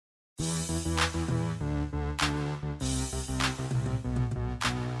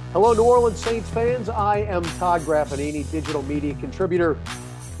Hello, New Orleans Saints fans. I am Todd Graffinini, digital media contributor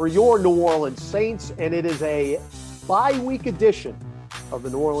for your New Orleans Saints, and it is a bye-week edition of the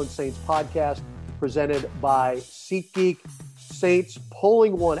New Orleans Saints podcast presented by SeatGeek. Saints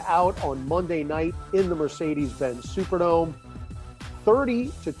pulling one out on Monday night in the Mercedes-Benz Superdome,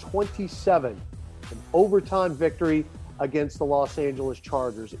 30-27, an overtime victory against the Los Angeles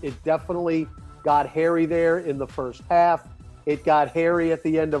Chargers. It definitely got hairy there in the first half. It got hairy at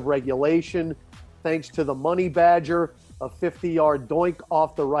the end of regulation, thanks to the money badger, a 50-yard doink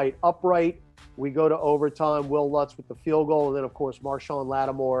off the right upright. We go to overtime. Will Lutz with the field goal, and then, of course, Marshawn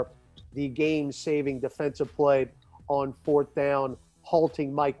Lattimore, the game-saving defensive play on fourth down,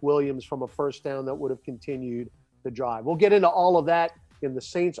 halting Mike Williams from a first down that would have continued the drive. We'll get into all of that. And the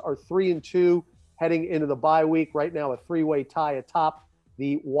Saints are 3-2 heading into the bye week. Right now, a three-way tie atop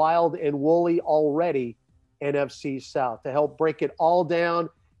the wild and woolly already NFC South. To help break it all down,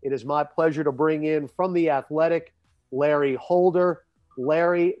 it is my pleasure to bring in from The Athletic, Larry Holder.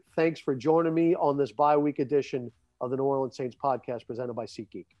 Larry, thanks for joining me on this bye-week edition of the New Orleans Saints podcast presented by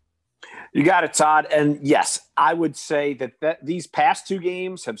SeatGeek. You got it, Todd. And yes, I would say that these past two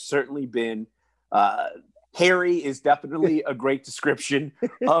games have certainly been hairy is definitely a great description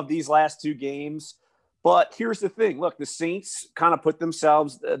of these last two games. But here's the thing. Look, the Saints kind of put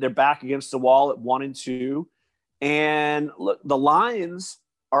themselves, they're back against the wall at 1-2. And look, the Lions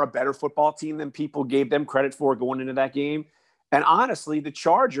are a better football team than people gave them credit for going into that game. And honestly, the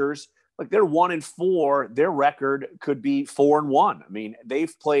Chargers, look, they're 1-4. Their record could be 4-1. I mean,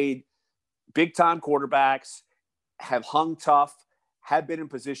 they've played big-time quarterbacks, have hung tough, have been in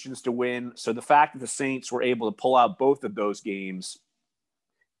positions to win. So the fact that the Saints were able to pull out both of those games,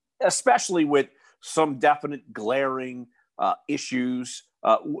 especially with some definite glaring issues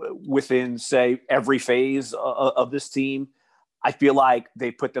within, say, every phase of this team, I feel like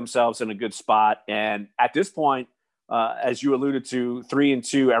they put themselves in a good spot. And at this point, as you alluded to,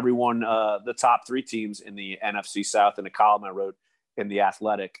 3-2, everyone, the top three teams in the NFC South, in a column I wrote in The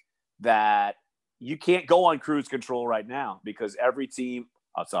Athletic, that you can't go on cruise control right now because every team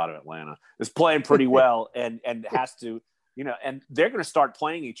outside of Atlanta is playing pretty well and has to, and they're going to start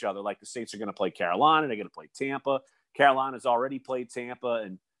playing each other. Like the Saints are going to play Carolina. They're going to play Tampa. Carolina's already played Tampa,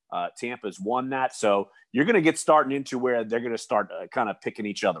 and Tampa's won that. So you're going to get starting into where they're going to start kind of picking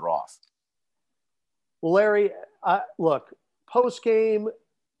each other off. Well, Larry, look, post-game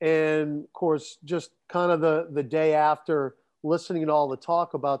and, of course, just kind of the day after listening to all the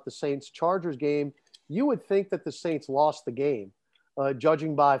talk about the Saints-Chargers game, you would think that the Saints lost the game,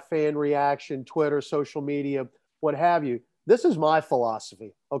 judging by fan reaction, Twitter, social media, what have you. This is my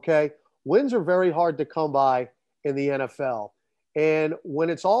philosophy, okay? Wins are very hard to come by in the NFL. And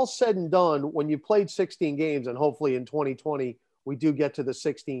when it's all said and done, when you played 16 games, and hopefully in 2020 we do get to the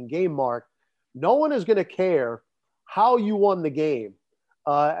 16-game mark, no one is going to care how you won the game.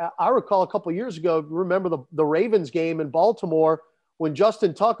 I recall a couple of years ago, remember the Ravens game in Baltimore when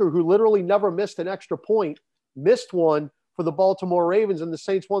Justin Tucker, who literally never missed an extra point, missed one for the Baltimore Ravens, and the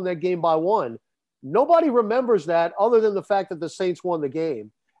Saints won that game by 1. Nobody remembers that other than the fact that the Saints won the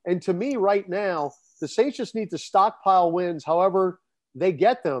game. And to me right now, the Saints just need to stockpile wins however they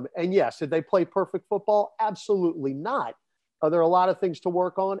get them. And yes, did they play perfect football? Absolutely not. Are there a lot of things to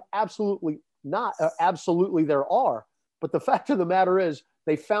work on? Absolutely not. Absolutely there are. But the fact of the matter is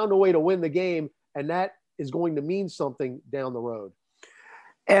they found a way to win the game, and that is going to mean something down the road.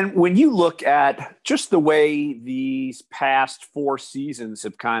 And when you look at just the way these past 4 seasons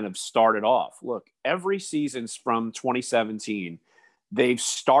have kind of started off, look, every season from 2017, they've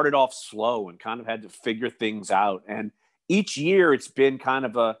started off slow and kind of had to figure things out. And each year it's been kind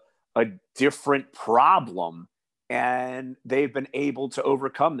of a different problem, and they've been able to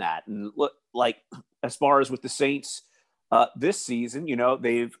overcome that. And look, like as far as with the Saints this season,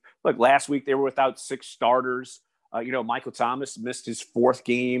 last week they were without 6 starters. Michael Thomas missed his 4th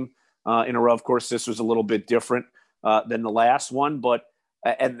game in a row. Of course, this was a little bit different than the last one,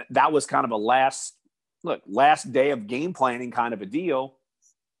 and that was kind of a last day of game planning kind of a deal.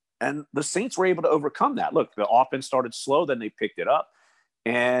 And the Saints were able to overcome that. Look, the offense started slow, then they picked it up.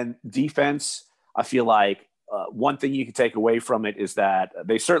 And defense, I feel like one thing you can take away from it is that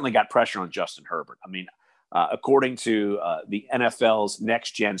they certainly got pressure on Justin Herbert. I mean, according to the NFL's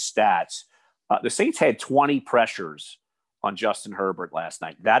next-gen stats, the Saints had 20 pressures on Justin Herbert last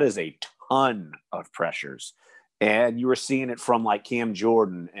night. That is a ton of pressures. And you were seeing it from like Cam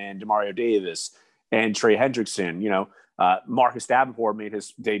Jordan and Demario Davis and Trey Hendrickson. Marcus Davenport made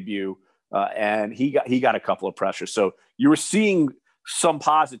his debut, and he got a couple of pressures. So you were seeing some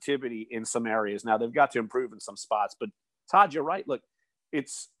positivity in some areas. Now they've got to improve in some spots. But Todd, you're right. Look,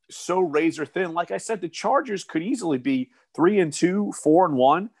 it's so razor thin. Like I said, the Chargers could easily be 3-2,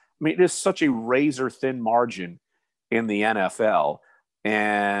 4-1. I mean, it is such a razor thin margin in the NFL.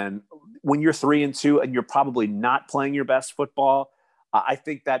 And when you're 3-2 and you're probably not playing your best football, I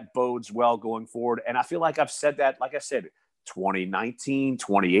think that bodes well going forward. And I feel like I've said that, like I said, 2019,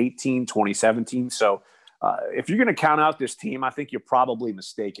 2018, 2017. So if you're going to count out this team, I think you're probably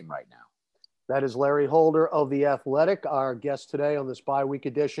mistaken right now. That is Larry Holder of The Athletic, our guest today on this bye-week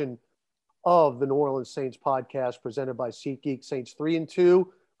edition of the New Orleans Saints podcast presented by SeatGeek. Saints 3-2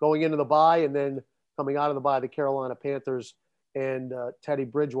 going into the bye, and then coming out of the bye, the Carolina Panthers and Teddy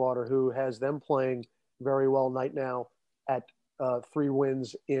Bridgewater, who has them playing very well right now at 3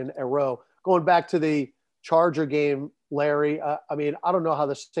 wins in a row. Going back to the Charger game, Larry, I mean, I don't know how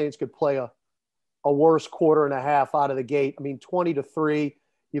the Saints could play a worse quarter and a half out of the gate. I mean, 20-3.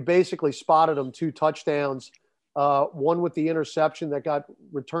 You basically spotted them 2 touchdowns, one with the interception that got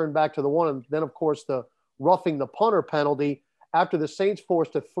returned back to the one, and then, of course, the roughing the punter penalty after the Saints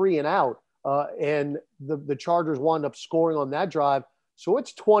forced a 3-and-out, and the Chargers wound up scoring on that drive. So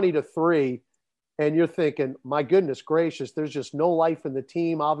it's 20-3, and you're thinking, my goodness gracious, there's just no life in the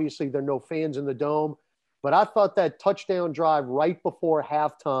team. Obviously, there are no fans in the dome. But I thought that touchdown drive right before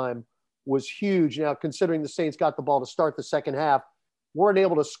halftime was huge. Now, considering the Saints got the ball to start the second half, weren't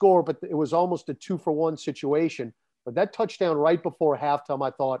able to score, but it was almost a 2-for-1 situation. But that touchdown right before halftime,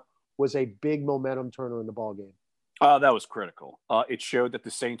 I thought, was a big momentum turner in the ballgame. That was critical. It showed that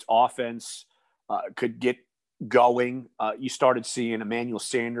the Saints offense could get going. You started seeing Emmanuel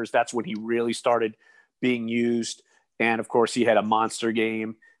Sanders. That's when he really started being used. And, of course, he had a monster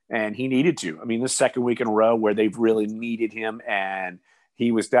game, and he needed to. I mean, this second week in a row where they've really needed him, and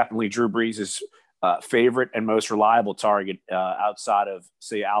he was definitely Drew Brees' favorite and most reliable target outside of,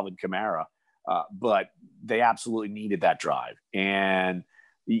 say, Alvin Kamara. But they absolutely needed that drive. And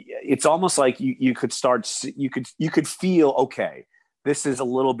it's almost like you could feel, okay, this is a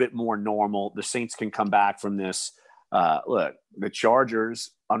little bit more normal. The Saints can come back from this. Look, the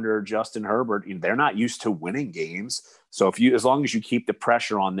Chargers under Justin Herbert, they're not used to winning games. So as long as you keep the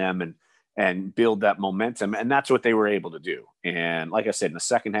pressure on them and build that momentum, and that's what they were able to do. And like I said, in the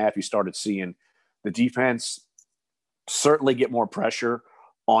second half, you started seeing the defense certainly get more pressure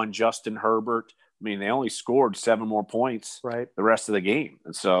on Justin Herbert. I mean, they only scored 7 more points the rest of the game.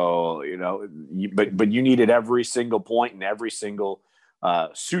 And so, but you needed every single point and every single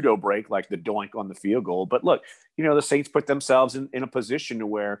pseudo break, like the doink on the field goal. But look, the Saints put themselves in a position to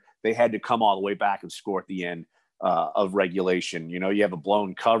where they had to come all the way back and score at the end of regulation. You have a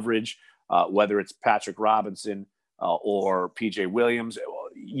blown coverage, whether it's Patrick Robinson or PJ Williams.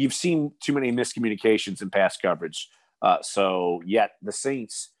 You've seen too many miscommunications in pass coverage. So yet the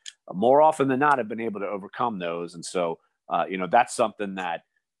Saints, more often than not, have been able to overcome those. And so, that's something that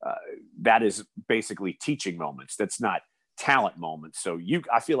is basically teaching moments. That's not talent moments. So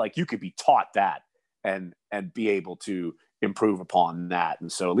I feel like you could be taught that and be able to improve upon that.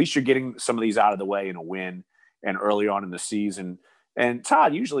 And so at least you're getting some of these out of the way in a win and early on in the season. And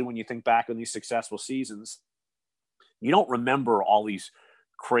Todd, usually when you think back on these successful seasons, you don't remember all these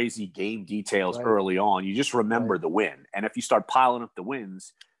crazy game details early on. You just remember the win. And if you start piling up the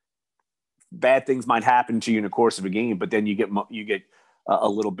wins, bad things might happen to you in the course of a game, but then you get a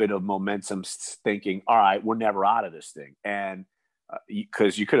little bit of momentum thinking, all right, we're never out of this thing. And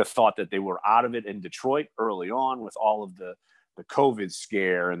because you could have thought that they were out of it in Detroit early on with all of the COVID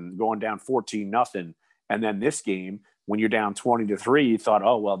scare and going down 14-0. And then this game, when you're down 20-3, you thought,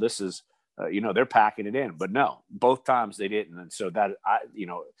 oh, well, this is, they're packing it in. But no, both times they didn't. And so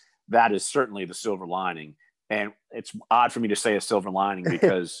that is certainly the silver lining. And it's odd for me to say a silver lining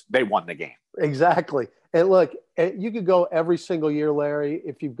because they won the game. Exactly. And look, you could go every single year, Larry.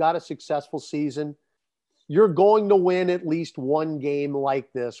 If you've got a successful season, you're going to win at least one game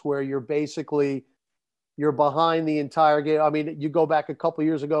like this where you're behind the entire game. I mean, you go back a couple of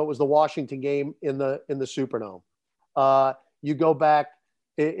years ago, it was the Washington game in the Superdome. You go back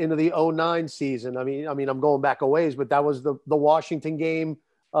into the 2009 season. I mean, I'm going back a ways, but that was the Washington game,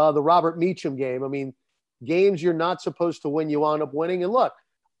 the Robert Meacham game. I mean, games you're not supposed to win, you wound up winning. And look,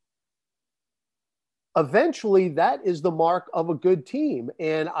 eventually that is the mark of a good team.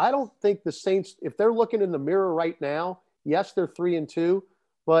 And I don't think the Saints, if they're looking in the mirror right now, yes, they're 3-2,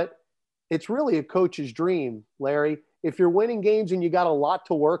 but it's really a coach's dream, Larry. If you're winning games and you got a lot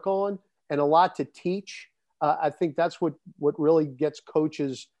to work on and a lot to teach, I think that's what really gets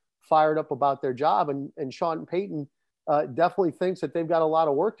coaches fired up about their job. And Sean Payton definitely thinks that they've got a lot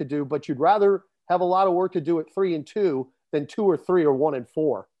of work to do, but you'd rather have a lot of work to do at 3-2 than 2 or 3 or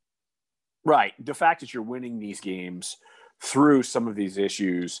 1-4. Right. The fact that you're winning these games through some of these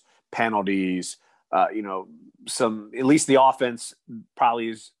issues, penalties, at least the offense probably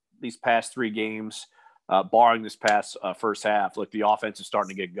is these past 3 games, barring this past first half. Look, the offense is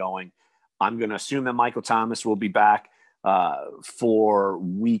starting to get going. I'm going to assume that Michael Thomas will be back for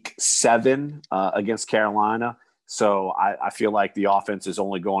week 7 against Carolina. So I feel like the offense is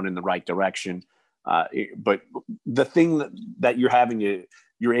only going in the right direction. But the thing that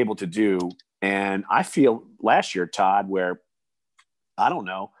you're able to do, and I feel last year, Todd, where I don't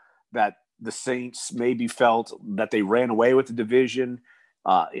know that the Saints maybe felt that they ran away with the division,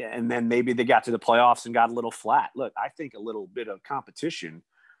 and then maybe they got to the playoffs and got a little flat. Look, I think a little bit of competition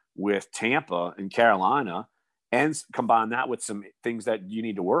with Tampa and Carolina, and combine that with some things that you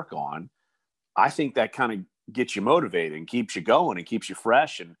need to work on, I think that kind of gets you motivated and keeps you going and keeps you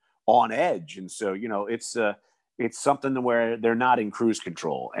fresh and on edge. And so, it's something to where they're not in cruise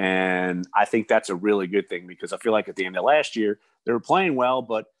control. And I think that's a really good thing, because I feel like at the end of last year, they were playing well,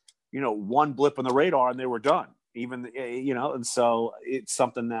 but, one blip on the radar and they were done. And so it's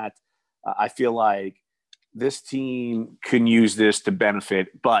something that I feel like this team can use this to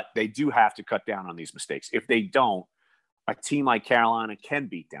benefit, but they do have to cut down on these mistakes. If they don't, a team like Carolina can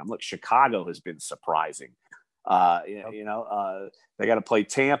beat them. Look, Chicago has been surprising. They got to play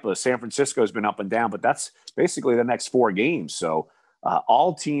Tampa. San Francisco has been up and down, but that's basically the next 4 games. So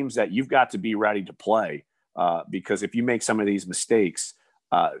all teams that you've got to be ready to play, because if you make some of these mistakes,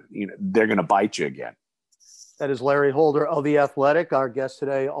 they're going to bite you again. That is Larry Holder of The Athletic, our guest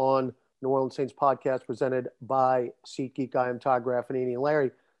today on New Orleans Saints podcast presented by SeatGeek. I am Todd Graffanini. And Larry,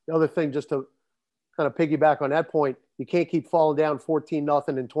 the other thing, just to kind of piggyback on that point, you can't keep falling down 14-0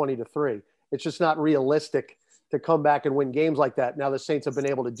 and 20-3. It's just not realistic to come back and win games like that. Now the Saints have been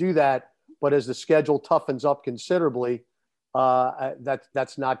able to do that, but as the schedule toughens up considerably,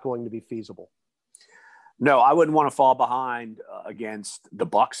 that's not going to be feasible. No, I wouldn't want to fall behind against the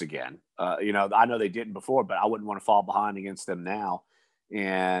Bucs again. I know they didn't before, but I wouldn't want to fall behind against them now.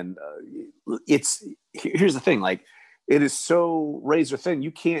 And here's the thing, like, it is so razor thin.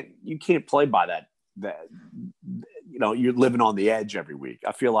 You can't play by that, you're living on the edge every week.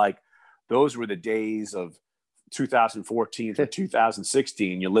 I feel like those were the days of 2014 to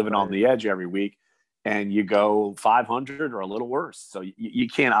 2016. You're living on the edge every week and you go 500 or a little worse. So you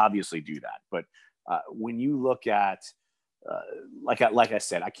can't obviously do that. But when you look at, like I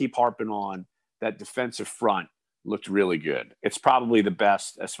said, I keep harping on that defensive front looked really good. It's probably the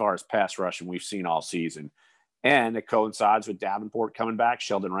best as far as pass rushing we've seen all season. And it coincides with Davenport coming back,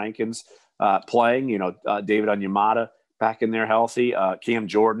 Sheldon Rankins playing, David Onyemata back in there healthy. Cam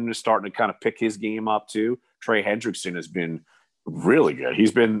Jordan is starting to kind of pick his game up too. Trey Hendrickson has been really good.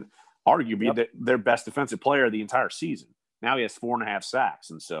 He's been arguably their best defensive player the entire season. Now he has 4.5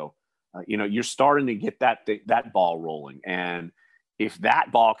 sacks. And so, you're starting to get that ball rolling. And if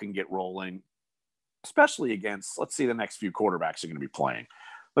that ball can get rolling, especially against, let's see, the next few quarterbacks are going to be playing.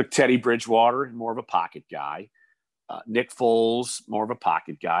 Look, Teddy Bridgewater, more of a pocket guy. Nick Foles, more of a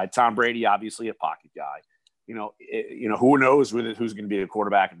pocket guy. Tom Brady, obviously a pocket guy. Who knows who's going to be a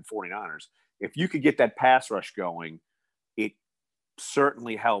quarterback in the 49ers. If you could get that pass rush going, it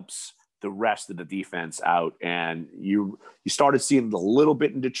certainly helps the rest of the defense out. And you started seeing it a little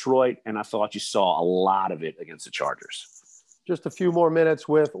bit in Detroit, and I thought you saw a lot of it against the Chargers. Just a few more minutes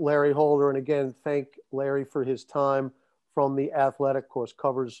with Larry Holder. And again, thank Larry for his time from The Athletic. Of course,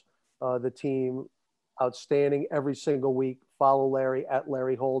 covers the team outstanding every single week. Follow Larry at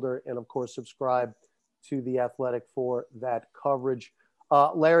Larry Holder. And, of course, subscribe to The Athletic for that coverage.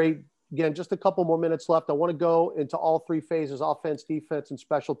 Larry, again, just a couple more minutes left. I want to go into all 3 phases, offense, defense, and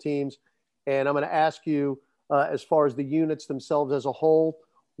special teams. And I'm going to ask you, as far as the units themselves as a whole,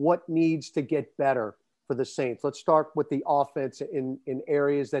 what needs to get better for the Saints? Let's start with the offense in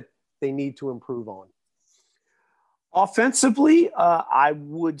areas that they need to improve on. Offensively, I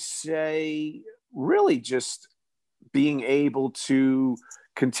would say really just being able to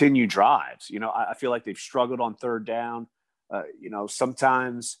continue drives. I feel like they've struggled on third down.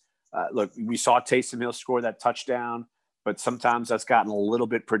 Sometimes, look, we saw Taysom Hill score that touchdown, but sometimes that's gotten a little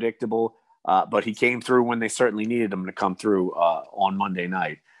bit predictable. But he came through when they certainly needed him to come through on Monday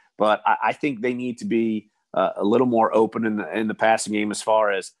night. But I think they need to be a little more open in the passing game as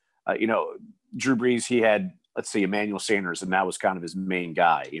far as, Drew Brees, he had, let's see, Emmanuel Sanders, and that was kind of his main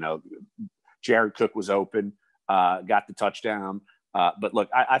guy. Jared Cook was open, got the touchdown. But look,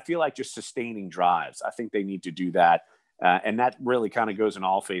 I feel like just sustaining drives, I think they need to do that. And that really kind of goes in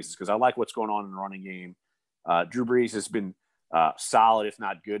all phases, because I like what's going on in the running game. Drew Brees has been solid, if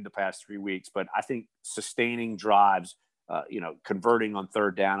not good, the past 3 weeks. But I think sustaining drives, converting on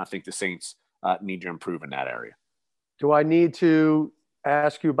third down, I think the Saints need to improve in that area. Do I need to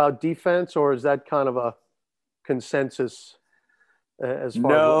ask you about defense, or is that kind of a consensus as far as what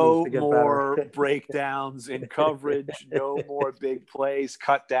needs No to get more better? breakdowns in coverage, no more big plays,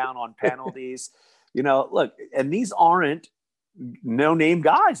 cut down on penalties. Look, and these aren't no-name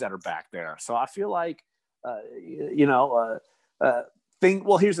guys that are back there. So I feel like, here's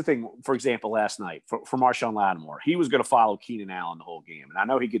the thing. For example, last night for Marshawn Lattimore, he was going to follow Keenan Allen the whole game. And I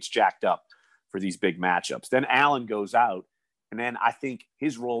know he gets jacked up for these big matchups. Then Allen goes out, and then I think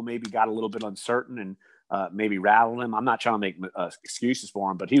his role maybe got a little bit uncertain and maybe rattled him. I'm not trying to make excuses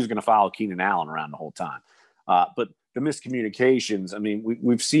for him, but he was going to follow Keenan Allen around the whole time. But the miscommunications, I mean,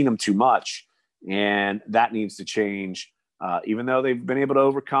 we've seen them too much, and that needs to change. Even though they've been able to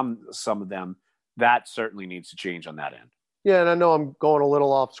overcome some of them, that certainly needs to change on that end. Yeah, and I know I'm going a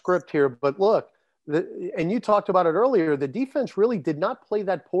little off script here, but look, and you talked about it earlier, the defense really did not play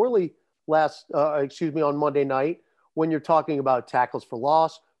that poorly on Monday night when you're talking about tackles for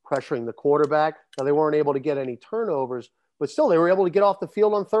loss, pressuring the quarterback. Now, they weren't able to get any turnovers, but still they were able to get off the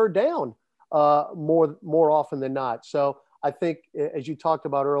field on third down more often than not. So I think, as you talked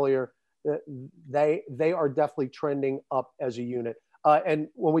about earlier, they are definitely trending up as a unit. And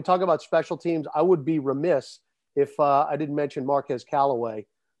when we talk about special teams, I would be remiss if I didn't mention Marquez Callaway,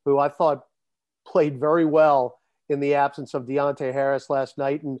 who I thought played very well in the absence of Deontay Harris last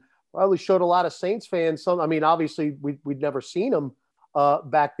night, and probably showed a lot of Saints fans obviously we'd never seen him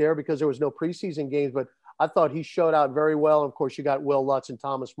back there because there was no preseason games, but I thought he showed out very well. Of course, you got Will Lutz and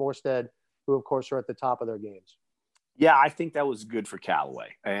Thomas Morstead, who, of course, are at the top of their games. Yeah, I think that was good for Callaway.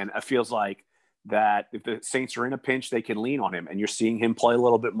 And it feels like that if the Saints are in a pinch, they can lean on him. And you're seeing him play a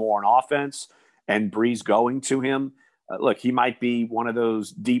little bit more on offense and Brees going to him. Look, he might be one of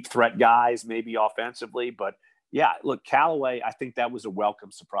those deep threat guys, maybe offensively. But, yeah, look, Callaway, I think that was a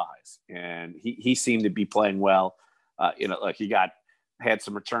welcome surprise. And he seemed to be playing well. Look, he had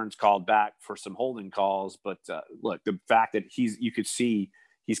some returns called back for some holding calls. But, look, the fact that you could see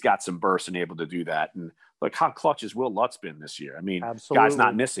he's got some burst and able to do that. And, look, how clutch has Will Lutz been this year? I mean, absolutely. Guy's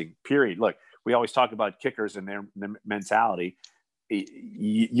not missing, period. Look, we always talk about kickers and their mentality.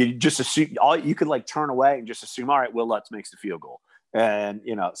 You just assume you could turn away and just assume, all right, Will Lutz makes the field goal. And,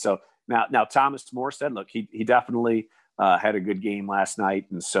 so now Thomas Morstead, look, he definitely had a good game last night.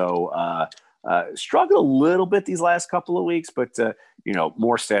 And so struggled a little bit these last couple of weeks, but,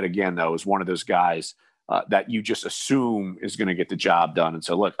 Morstead again, though, is one of those guys that you just assume is going to get the job done. And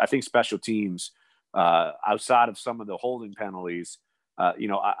so, look, I think special teams, outside of some of the holding penalties,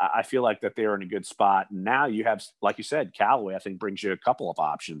 I feel like that they're in a good spot. And now you have, like you said, Callaway, I think, brings you a couple of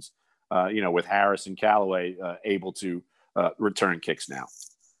options, with Harris and Callaway able to return kicks now.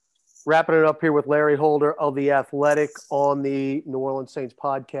 Wrapping it up here with Larry Holder of The Athletic on the New Orleans Saints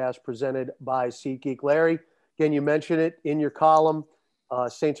podcast presented by SeatGeek. Larry, again, you mentioned it in your column.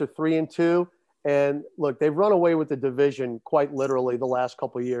 Saints are 3-2. And look, they've run away with the division quite literally the last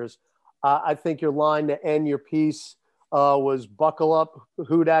couple of years. I think your line to end your piece was buckle up,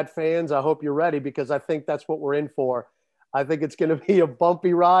 Who Dat fans. I hope you're ready because I think that's what we're in for. I think it's going to be a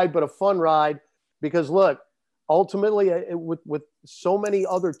bumpy ride, but a fun ride because, look, ultimately with so many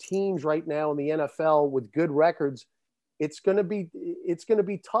other teams right now in the NFL with good records, it's going to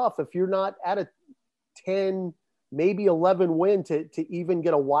be tough if you're not at a 10, maybe 11 win to even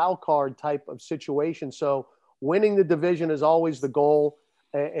get a wild card type of situation. So winning the division is always the goal,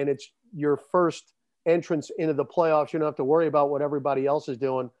 and it's your first entrance into the playoffs. You don't have to worry about what everybody else is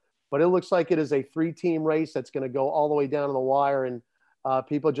doing, but it looks like it is a 3-team race that's going to go all the way down to the wire, and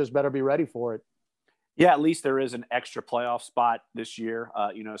people just better be ready for it. Yeah, at least there is an extra playoff spot this year.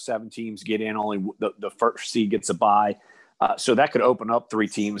 7 teams get in, only the first seed gets a bye. So that could open up 3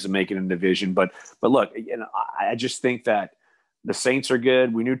 teams and make it a division. But look, I just think that the Saints are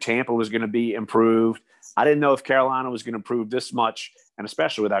good. We knew Tampa was going to be improved. I didn't know if Carolina was going to improve this much, and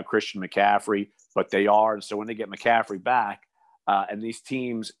especially without Christian McCaffrey, but they are. So when they get McCaffrey back, and these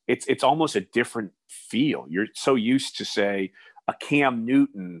teams, it's almost a different feel. You're so used to, say, a Cam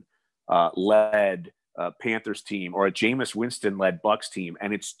Newton led Panthers team or a Jameis Winston led Bucks team,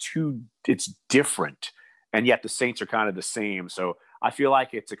 and it's different. And yet the Saints are kind of the same. So I feel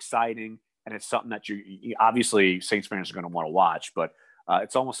like it's exciting, and it's something that you obviously Saints fans are going to want to watch, but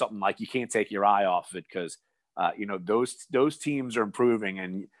it's almost something like you can't take your eye off of it because, those teams are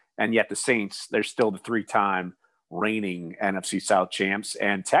improving, and yet the Saints, they're still the 3-time reigning NFC South champs.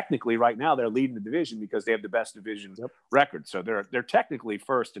 And technically right now they're leading the division because they have the best division record. So they're technically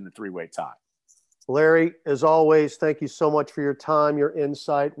first in the 3-way tie. Larry, as always, thank you so much for your time, your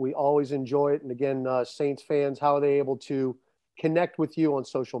insight. We always enjoy it. And again, Saints fans, how are they able to connect with you on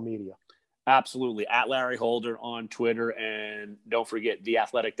social media? Absolutely. At Larry Holder on Twitter. And don't forget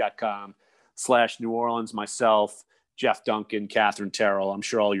theathletic.com/New Orleans. Myself, Jeff Duncan, Catherine Terrell. I'm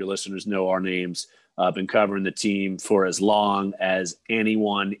sure all your listeners know our names. I've been covering the team for as long as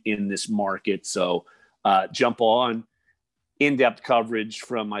anyone in this market. So jump on in-depth coverage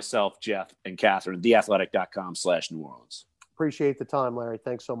from myself, Jeff, and Catherine, theathletic.com/New Orleans. Appreciate the time, Larry.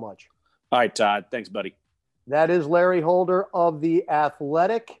 Thanks so much. All right, Todd. Thanks, buddy. That is Larry Holder of The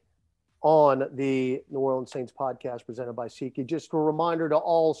Athletic on the New Orleans Saints podcast presented by SeatGeek. Just a reminder to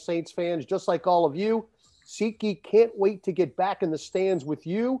all Saints fans, just like all of you, SeatGeek can't wait to get back in the stands with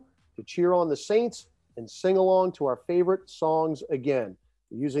you to cheer on the Saints and sing along to our favorite songs again.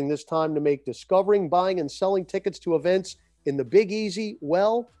 We're using this time to make discovering, buying, and selling tickets to events in the Big Easy,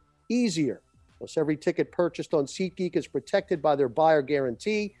 well, easier. Plus, every ticket purchased on SeatGeek is protected by their buyer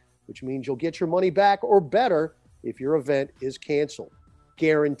guarantee, which means you'll get your money back or better if your event is canceled.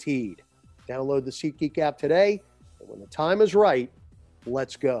 Guaranteed. Download the SeatGeek app today, and when the time is right,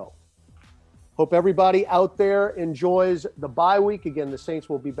 let's go. Hope everybody out there enjoys the bye week. Again, the Saints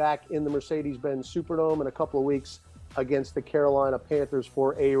will be back in the Mercedes-Benz Superdome in a couple of weeks against the Carolina Panthers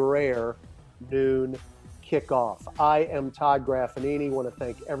for a rare noon kickoff. I am Todd Graffanini. I want to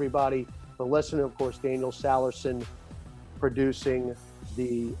thank everybody for listening. Of course, Daniel Salerson producing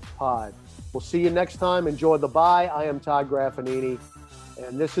the pod. We'll see you next time. Enjoy the bye. I am Todd Graffanini,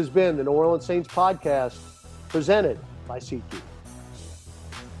 and this has been the New Orleans Saints podcast presented by SeatGeek.